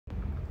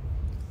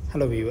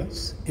Hello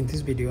viewers, in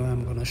this video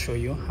I'm going to show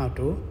you how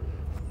to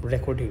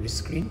record your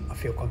screen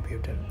of your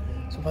computer.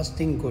 So first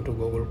thing, go to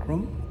Google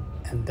Chrome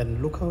and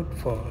then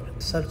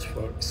search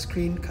for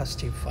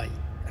screencastify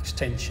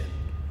extension.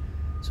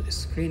 So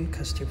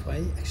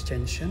screencastify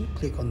extension,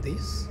 click on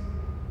this.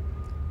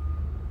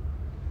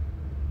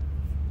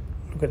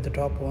 Look at the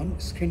top one,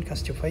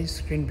 screencastify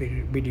screen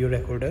video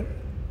recorder.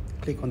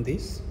 Click on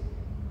this.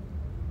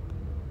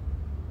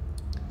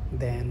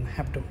 Then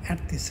have to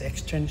add this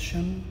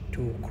extension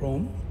to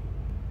Chrome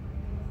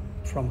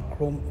from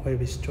Chrome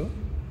Web Store.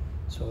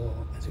 So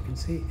as you can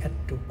see, add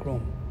to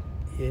Chrome.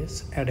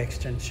 Yes, add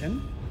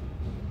extension.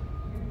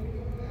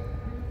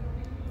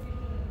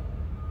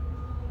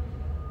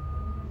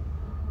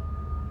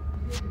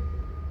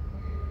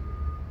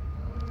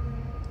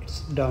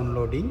 It's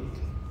downloading.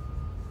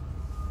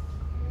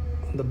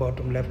 On the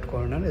bottom left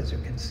corner, as you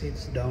can see,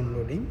 it's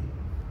downloading.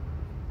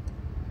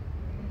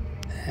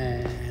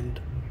 And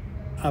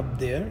up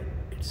there,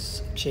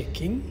 it's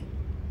checking.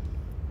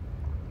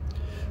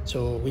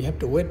 So we have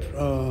to wait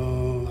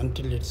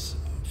until it's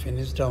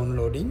finished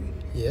downloading.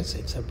 Yes,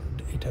 it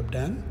have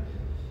done.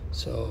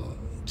 So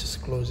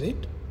just close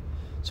it.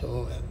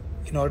 So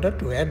in order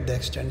to add the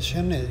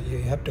extension,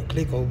 you have to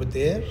click over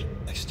there,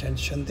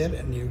 extension there,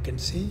 and you can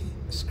see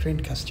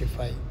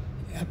screencastify.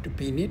 You have to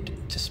pin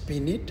it, just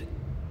pin it.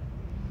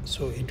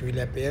 So it will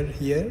appear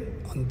here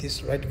on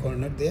this right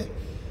corner there,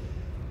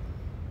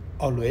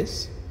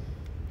 always.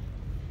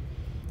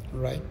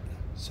 Right.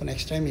 So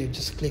next time you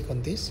just click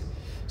on this.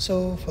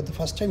 So for the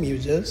first time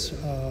users,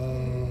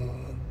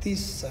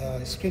 this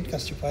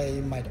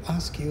screencastify might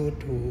ask you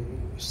to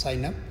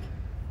sign up.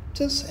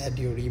 Just add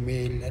your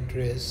email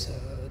address,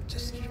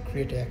 just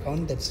create an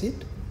account, that's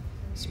it.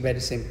 It's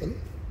very simple.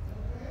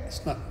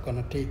 It's not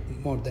gonna take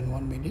more than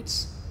 1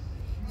 minute.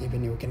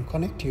 Even you can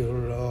connect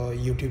your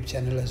YouTube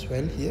channel as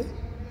well here.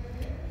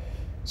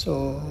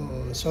 So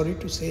sorry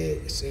to say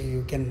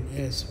you can,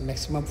 yes,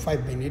 maximum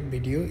 5-minute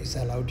video is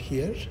allowed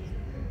here,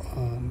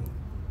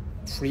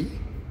 free.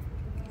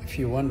 If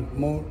you want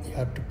more, you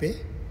have to pay.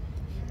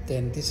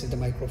 Then this is the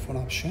microphone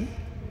option.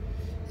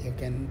 You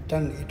can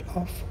turn it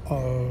off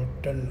or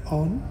turn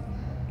on.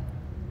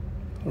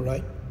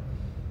 Right.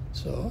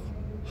 So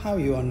how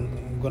you are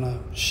gonna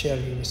share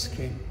your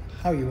screen?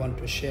 How you want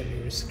to share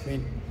your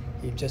screen?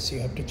 You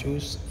have to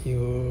choose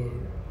your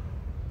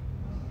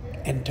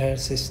entire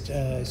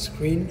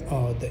screen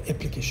or the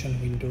application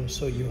window.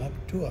 So you have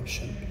two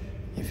options.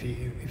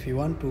 If you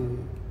want to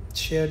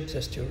share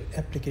just your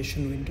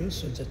application window,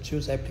 so just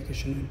choose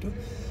application window.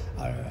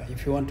 Or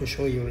if you want to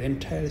show your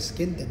entire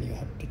screen, then you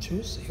have to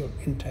choose your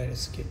entire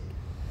screen.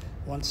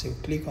 Once you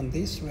click on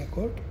this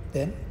record,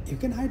 then you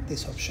can hide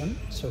this option,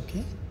 it's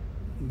okay,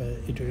 but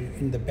it will,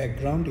 in the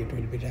background it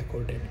will be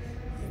recorded.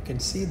 You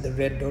can see the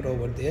red dot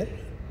over there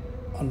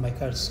on my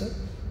cursor.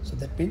 So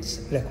that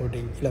means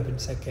recording 11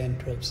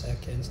 seconds, 12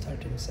 seconds,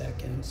 13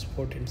 seconds,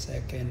 14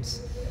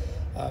 seconds.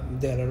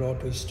 There are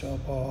auto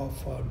stop,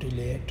 off, or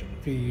delete,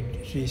 read,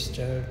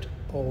 restart,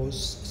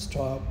 pause,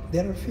 stop.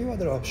 There are a few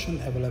other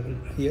options available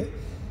here.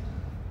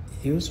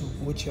 Use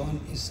which one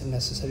is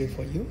necessary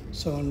for you.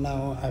 So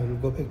now I will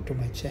go back to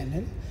my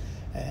channel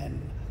and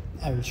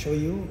I will show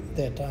you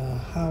that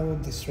how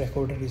this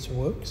recorder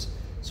works.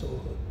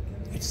 So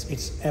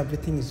it's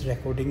everything is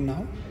recording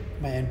now.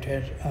 My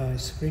entire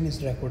screen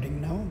is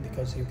recording now,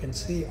 because you can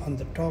see on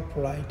the top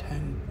right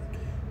hand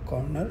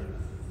corner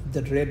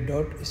the red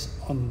dot is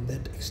on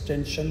that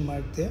extension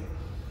mark there.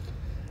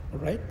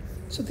 Right.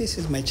 So this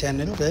is my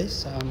channel,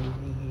 guys.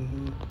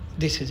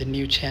 This is a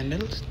new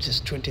channel,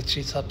 just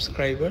 23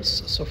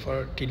 subscribers so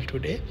far till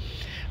today,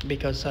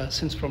 because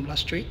since from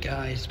last week,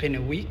 it's been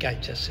a week, I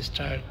just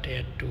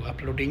started to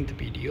uploading the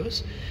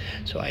videos.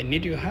 So I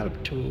need your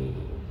help to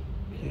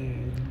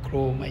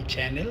grow my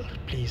channel.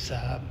 Please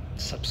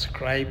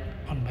subscribe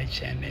on my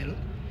channel.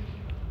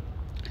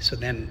 So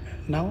then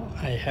now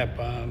I have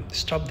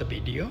stopped the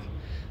video,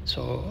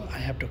 so I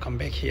have to come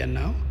back here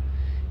now.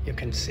 You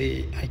can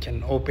see I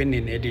can open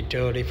in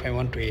editor if I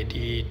want to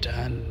edit,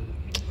 and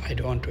I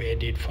don't want to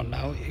edit for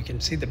now. You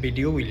can see the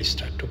video will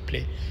start to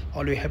play.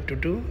 All you have to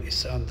do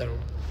is on the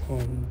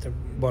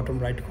bottom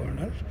right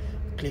corner,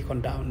 click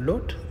on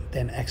download,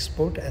 then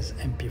export as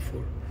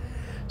MP4.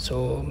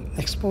 So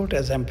export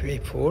as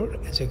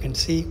MP4, as you can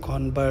see,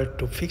 convert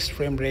to fixed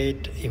frame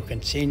rate. You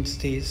can change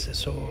this.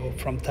 So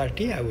from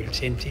 30, I will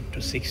change it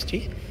to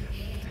 60.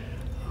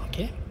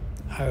 Okay,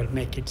 I will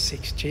make it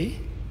 60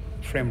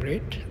 frame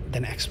rate,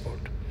 then export.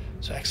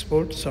 So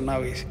export, so now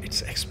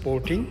it's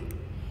exporting.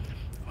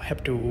 I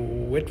have to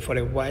wait for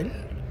a while.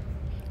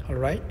 All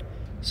right,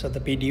 so the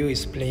video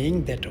is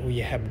playing that we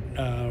have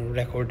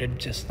recorded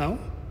just now.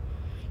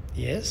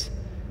 Yes,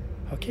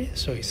 okay,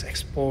 so it's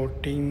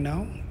exporting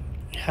now.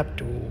 Have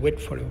to wait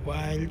for a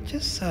while,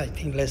 just I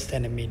think less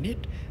than a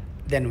minute,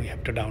 then we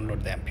have to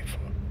download the MP4.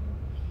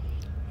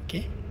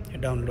 Okay,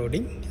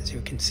 downloading, as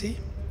you can see,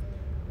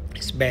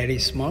 it's very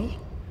small,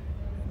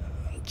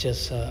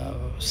 just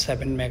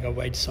 7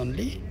 megabytes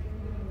only.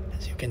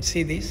 As you can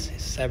see, this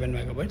is 7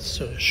 megabytes.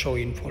 So show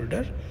in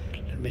folder,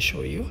 let me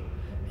show you.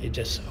 You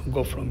just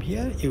go from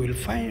here. You will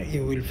find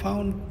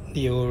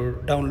your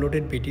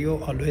downloaded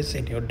video always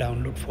in your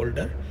download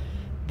folder.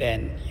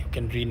 Then you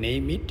can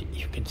rename it,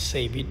 you can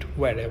save it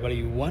wherever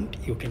you want,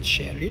 you can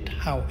share it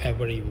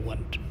however you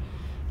want.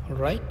 All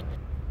right,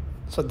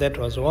 so that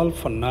was all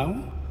for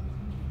now.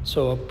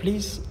 So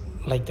please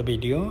like the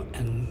video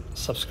and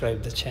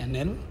subscribe the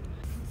channel.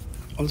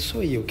 Also,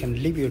 you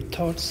can leave your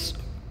thoughts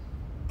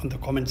on the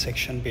comment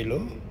section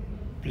below.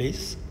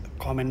 Please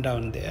comment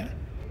down there.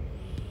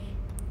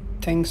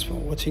 Thanks for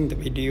watching the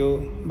video.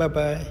 Bye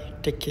bye,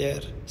 take care,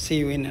 see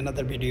you in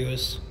another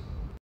videos.